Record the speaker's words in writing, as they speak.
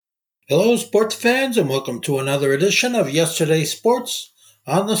Hello, sports fans, and welcome to another edition of Yesterday's Sports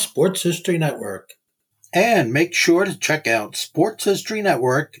on the Sports History Network. And make sure to check out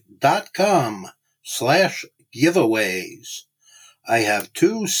sportshistorynetwork.com/giveaways. I have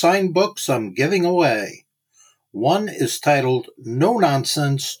two signed books I'm giving away. One is titled No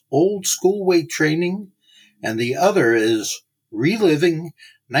Nonsense Old School Weight Training, and the other is Reliving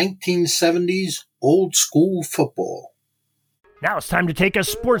 1970s Old School Football. Now it's time to take a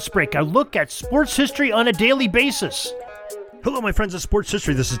sports break, a look at sports history on a daily basis. Hello, my friends of sports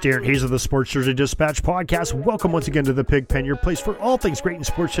history. This is Darren Hayes of the Sports Jersey Dispatch podcast. Welcome once again to the Pigpen, your place for all things great in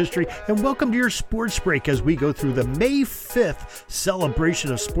sports history. And welcome to your sports break as we go through the May 5th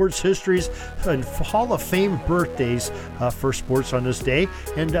celebration of sports histories and Hall of Fame birthdays for sports on this day.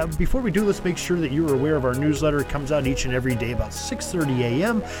 And before we do, let's make sure that you're aware of our newsletter. It comes out each and every day about 6:30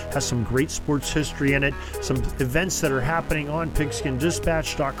 a.m., has some great sports history in it, some events that are happening on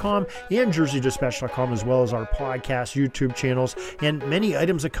pigskindispatch.com and jerseydispatch.com, as well as our podcast, YouTube channel, and many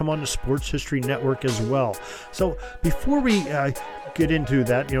items that come on the Sports History Network as well. So before we get into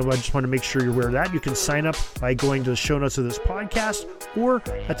that, I just want to make sure you're aware of that. You can sign up by going to the show notes of this podcast or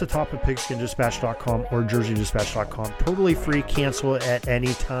at the top of pigskindispatch.com or jerseydispatch.com. Totally free, cancel it at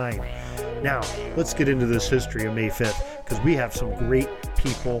any time. Now, let's get into this history of May 5th because we have some great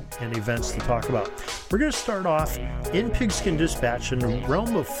people and events to talk about. We're going to start off in Pigskin Dispatch in the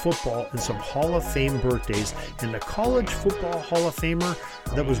realm of football and some Hall of Fame birthdays. And the College Football Hall of Famer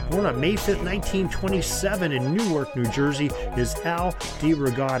that was born on May 5th, 1927 in Newark, New Jersey is Al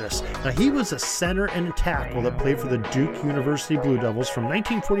DeRogatis. Now, he was a center and a tackle that played for the Duke University Blue Devils from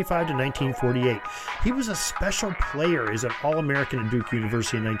 1945 to 1948. He was a special player. He's an All-American at Duke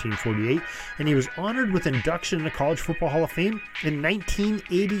University in 1948, and he was honored with induction in the College Football Hall of Fame in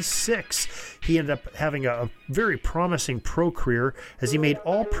 1986. He ended up having a very promising pro career as he made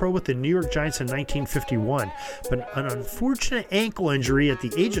All-Pro with the New York Giants in 1951. But an unfortunate ankle injury at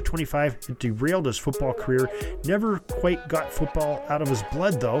the age of 25 derailed his football career. Never quite got football out of his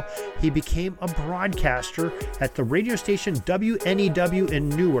blood, though. He became a broadcaster at the radio station WNEW in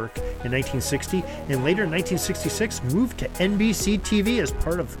Newark in 1960, and later in 1966 moved to NBC TV as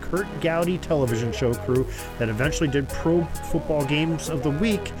part of Kurt Gowdy television show crew that eventually did Pro Football Games of the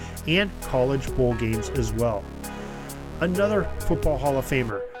Week and college bowl games as well. Another Football Hall of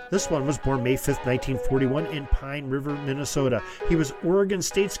Famer. This one was born May 5th, 1941 in Pine River, Minnesota. He was Oregon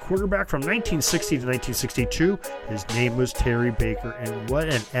State's quarterback from 1960 to 1962. His name was Terry Baker, and what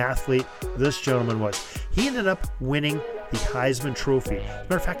an athlete this gentleman was. He ended up winning the Heisman Trophy. As a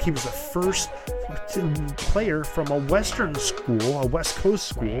matter of fact, he was the first player from a Western school, a West Coast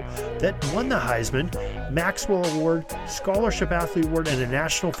school, that won the Heisman, Maxwell Award, Scholarship Athlete Award, and a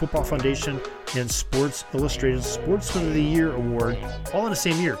National Football Foundation and Sports Illustrated Sportsman of the Year Award, all in the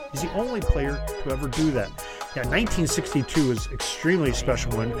same year. He's the only player to ever do that. Now, 1962 was an extremely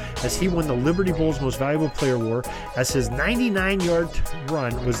special one as he won the Liberty Bowl's Most Valuable Player Award as his 99-yard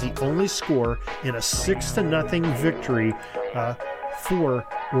run was the only score in a 6-0 victory for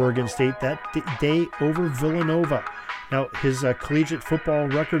Oregon State that day over Villanova. Now, his collegiate football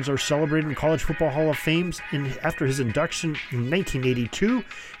records are celebrated in College Football Hall of Fame after his induction in 1982.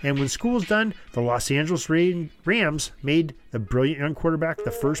 And when school was done, the Los Angeles Rams made the brilliant young quarterback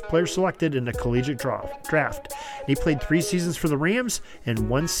the first player selected in the collegiate draft. He played 3 seasons for the Rams and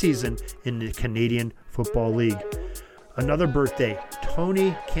 1 season in the Canadian Football League. Another birthday,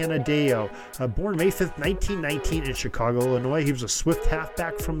 Tony Canadeo, born May 5th, 1919 in Chicago, Illinois. He was a swift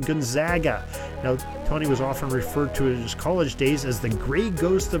halfback from Gonzaga. Now, Tony was often referred to in his college days as the Gray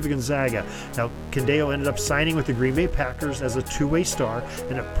Ghost of Gonzaga. Now, Canadeo ended up signing with the Green Bay Packers as a two-way star,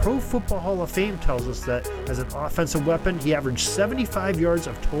 and a Pro Football Hall of Fame tells us that as an offensive weapon, he averaged 75 yards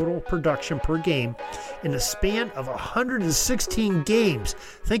of total production per game in the span of 116 games.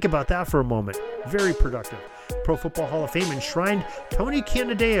 Think about that for a moment. Very productive. Pro Football Hall of Fame enshrined Tony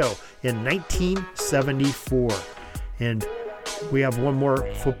Canadeo in 1974. And we have one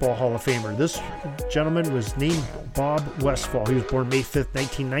more Football Hall of Famer. This gentleman was named Bob Westfall. He was born May 5th,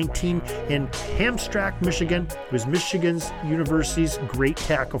 1919 in Hamtramck, Michigan. He was Michigan's University's great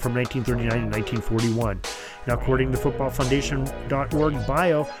tackle from 1939 to 1941. Now, according to footballfoundation.org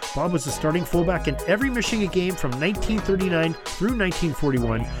bio, Bob was the starting fullback in every Michigan game from 1939 through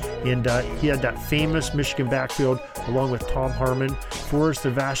 1941, and he had that famous Michigan backfield along with Tom Harmon, Forrest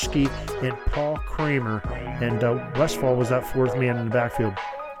Ivashki, and Paul Kramer, and Westfall was that fourth man in the backfield.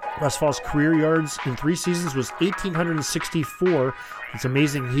 Westfall's career yards in 3 seasons was 1,864. It's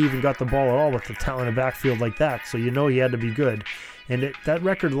amazing he even got the ball at all with the talented backfield like that, so you know he had to be good. And that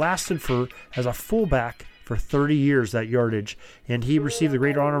record lasted as a fullback for 30 years, that yardage, and he received the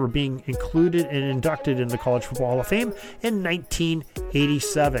great honor of being included and inducted in the College Football Hall of Fame in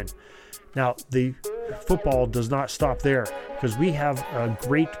 1987. Now, the football does not stop there, because we have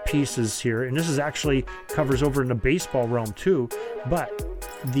great pieces here, and this is actually covers over in the baseball realm too, but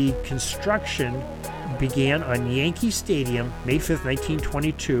the construction began on Yankee Stadium May 5th,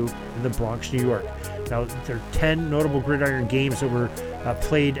 1922 in the Bronx, New York. Now, there are 10 notable gridiron games that were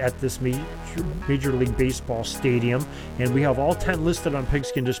played at this Major League Baseball stadium, and we have all 10 listed on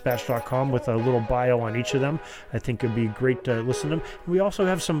pigskindispatch.com with a little bio on each of them. I think it'd be great to listen to them. We also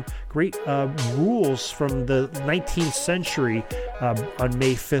have some great rules from the 19th century on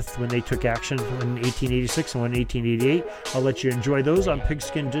May 5th when they took action in 1886 and 1888. I'll let you enjoy those on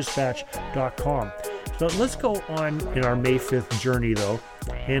pigskindispatch.com. So let's go on in our May 5th journey, though,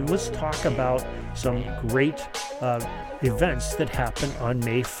 and let's talk about some great events that happened on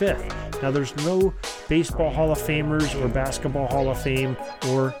May 5th. Now, there's no Baseball Hall of Famers or Basketball Hall of Fame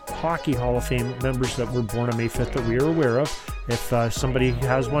or Hockey Hall of Fame members that were born on May 5th that we are aware of. If somebody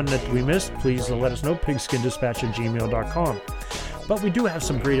has one that we missed, please let us know, pigskindispatch@gmail.com. But we do have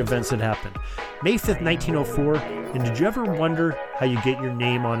some great events that happened. May 5th, 1904, and did you ever wonder how you get your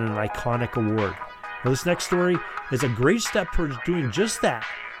name on an iconic award? Well, this next story is a great step towards doing just that,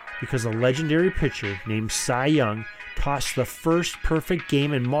 because a legendary pitcher named Cy Young tossed the first perfect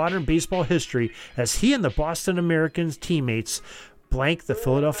game in modern baseball history as he and the Boston Americans teammates blanked the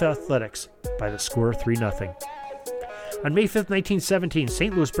Philadelphia Athletics by the score of 3-0. On May 5th, 1917,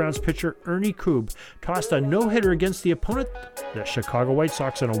 St. Louis Browns pitcher Ernie Koob tossed a no-hitter against the opponent, the Chicago White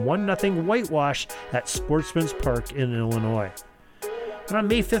Sox, in a 1-0 whitewash at Sportsman's Park in Illinois. And on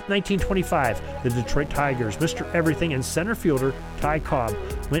May 5th, 1925, the Detroit Tigers, Mr. Everything, and center fielder Ty Cobb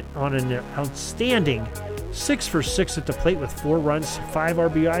went on an outstanding 6-for-6 at the plate with 4 runs, 5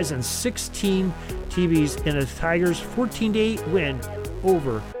 RBIs, and 16 TBs in a Tigers 14-8 win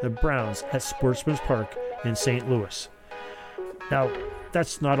over the Browns at Sportsman's Park in St. Louis. Now,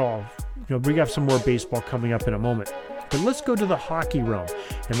 that's not all. We have some more baseball coming up in a moment. But let's go to the hockey realm.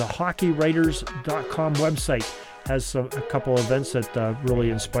 And the HockeyWriters.com website has a couple events that really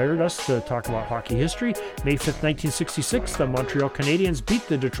inspired us to talk about hockey history. May 5th, 1966, the Montreal Canadiens beat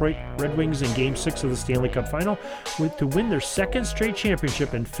the Detroit Red Wings in Game 6 of the Stanley Cup Final to win their second straight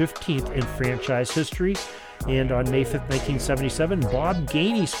championship and 15th in franchise history. And on May 5th, 1977, Bob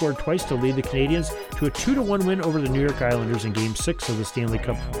Gainey scored twice to lead the Canadiens to a 2-1 win over the New York Islanders in Game 6 of the Stanley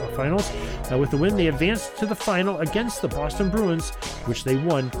Cup Finals. With the win, they advanced to the final against the Boston Bruins, which they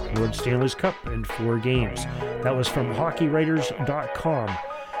won Lord Stanley's Cup in 4 games. That was from HockeyWriters.com.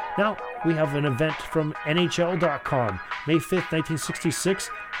 Now, we have an event from NHL.com. May 5th, 1966,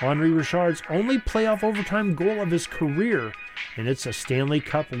 Henri Richard's only playoff overtime goal of his career, and it's a Stanley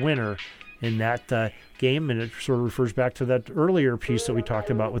Cup winner in that game, and it sort of refers back to that earlier piece that we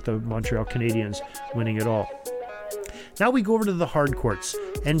talked about with the Montreal Canadiens winning it all. Now we go over to the hard courts.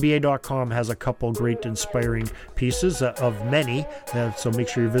 NBA.com has a couple great inspiring pieces of many, so make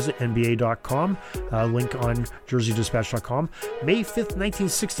sure you visit NBA.com, link on JerseyDispatch.com. May 5th,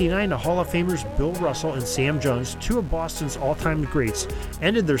 1969, the Hall of Famers Bill Russell and Sam Jones, 2 of Boston's all-time greats,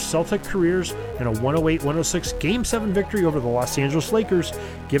 ended their Celtic careers in a 108-106 Game 7 victory over the Los Angeles Lakers,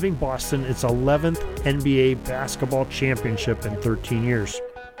 giving Boston its 11th NBA basketball championship in 13 years.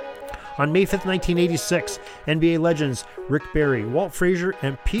 On May 5th, 1986, NBA legends Rick Barry, Walt Frazier,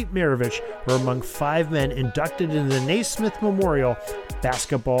 and Pete Maravich were among 5 men inducted into the Naismith Memorial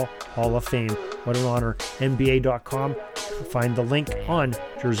Basketball Hall of Fame. What an honor. NBA.com. Find the link on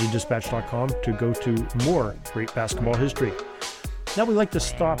JerseyDispatch.com to go to more great basketball history. Now we like to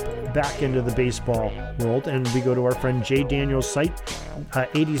stop back into the baseball world, and we go to our friend Jay Daniels' site,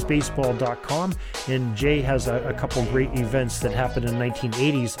 80sbaseball.com, and Jay has a couple great events that happened in the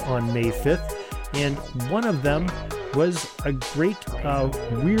 1980s on May 5th, and one of them was a great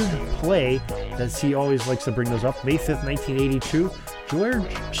weird play that he always likes to bring those up. May 5th, 1982, George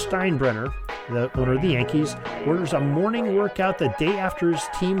Steinbrenner, the owner of the Yankees, orders a morning workout the day after his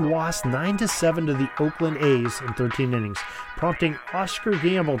team lost 9-7 to the Oakland A's in 13 innings, prompting Oscar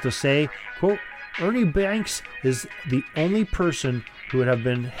Gamble to say, quote, "Ernie Banks is the only person who would have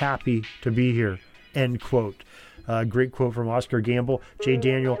been happy to be here," end quote. Great quote from Oscar Gamble. Jay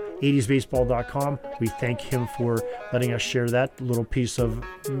Daniel, 80sbaseball.com. We thank him for letting us share that little piece of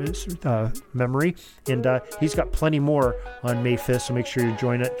memory. And he's got plenty more on May 5th, so make sure you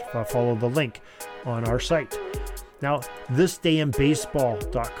join it. Follow the link on our site. Now,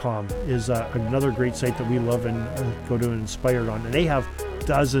 thisdayinbaseball.com is another great site that we love and go to and inspired on. And they have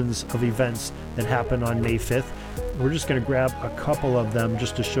dozens of events that happen on May 5th. We're just going to grab a couple of them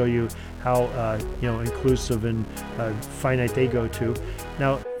just to show you how inclusive and finite they go to.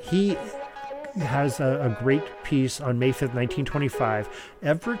 Now, he has a great piece on May 5th, 1925.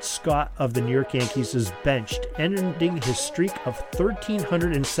 Everett Scott of the New York Yankees is benched, ending his streak of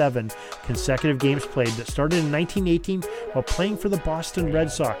 1,307 consecutive games played that started in 1918 while playing for the Boston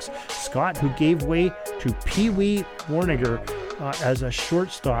Red Sox. Scott, who gave way to Pee Wee Warniger as a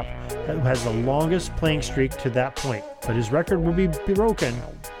shortstop, who has the longest playing streak to that point. But his record will be broken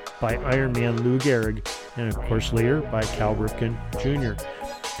by Iron Man Lou Gehrig, and of course later by Cal Ripken Jr.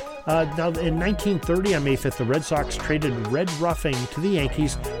 Now, in 1930, on May 5th, the Red Sox traded Red Ruffing to the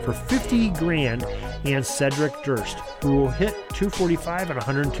Yankees for $50,000 and Cedric Durst, who will hit .245 in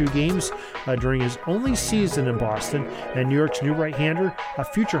 102 games during his only season in Boston. And New York's new right-hander, a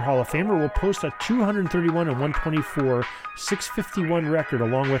future Hall of Famer, will post a 231 and 124, .651 record,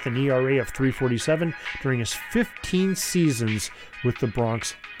 along with an ERA of .347 during his 15 seasons with the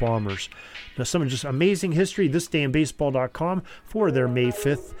Bronx Bombers. Now, some just amazing history. ThisDayInBaseball.com for their May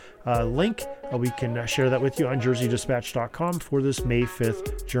 5th link. We can share that with you on JerseyDispatch.com for this May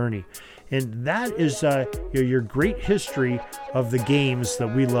 5th journey. And that is your great history of the games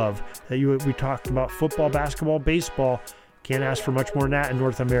that we love. We talked about football, basketball, baseball. Can't ask for much more than that in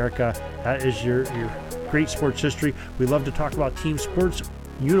North America. That is your great sports history. We love to talk about team sports,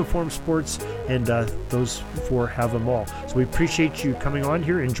 uniform sports, and those four have them all. So we appreciate you coming on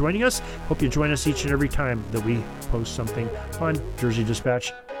here and joining us. Hope you join us each and every time that we post something on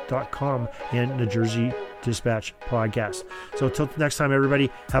JerseyDispatch.com and the Jersey Dispatch podcast. So until next time, everybody,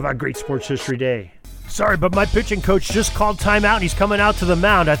 have a great sports history day. Sorry, but my pitching coach just called timeout and he's coming out to the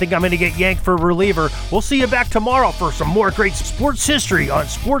mound. I think I'm going to get yanked for a reliever. We'll see you back tomorrow for some more great sports history on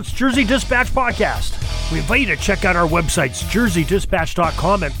Sports Jersey Dispatch Podcast. We invite you to check out our websites,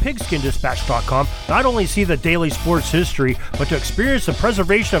 JerseyDispatch.com and PigskinDispatch.com. Not only see the daily sports history, but to experience the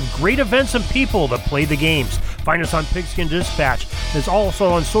preservation of great events and people that play the games. Find us on Pigskin Dispatch. It's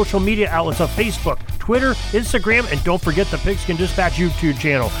also on social media outlets of Facebook, Twitter, Instagram, and don't forget the Pigskin Dispatch YouTube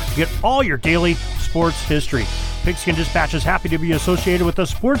channel to get all your daily sports history. Pigskin Dispatch is happy to be associated with the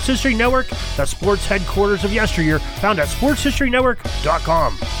Sports History Network, the sports headquarters of yesteryear, found at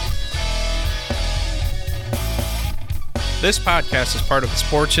sportshistorynetwork.com. This podcast is part of the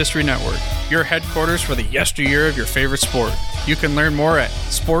Sports History Network, your headquarters for the yesteryear of your favorite sport. You can learn more at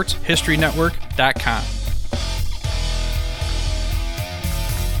sportshistorynetwork.com.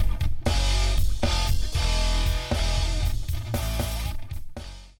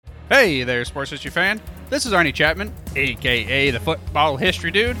 Hey there, sports history fan. This is Arnie Chapman, aka the Football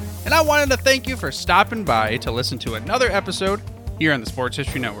History Dude, and I wanted to thank you for stopping by to listen to another episode here on the Sports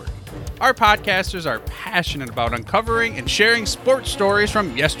History Network. Our podcasters are passionate about uncovering and sharing sports stories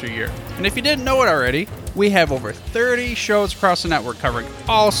from yesteryear. And if you didn't know it already, we have over 30 shows across the network covering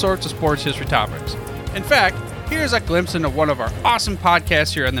all sorts of sports history topics. In fact, here's a glimpse into one of our awesome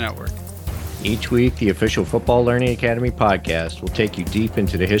podcasts here on the network. Each week, the official Football Learning Academy podcast will take you deep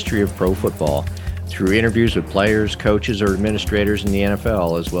into the history of pro football through interviews with players, coaches, or administrators in the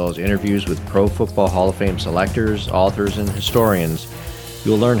NFL, as well as interviews with Pro Football Hall of Fame selectors, authors, and historians.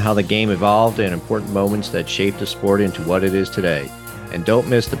 You'll learn how the game evolved and important moments that shaped the sport into what it is today. And don't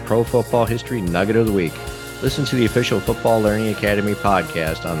miss the Pro Football History Nugget of the Week. Listen to the official Football Learning Academy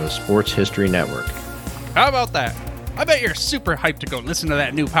podcast on the Sports History Network. How about that? I bet you're super hyped to go listen to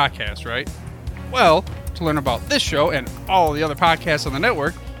that new podcast, right? Well, to learn about this show and all the other podcasts on the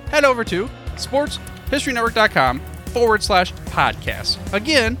network, head over to sportshistorynetwork.com/podcast.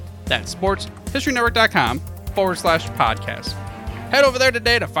 Again, that's sportshistorynetwork.com/podcast. Head over there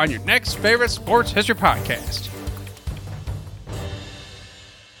today to find your next favorite sports history podcast.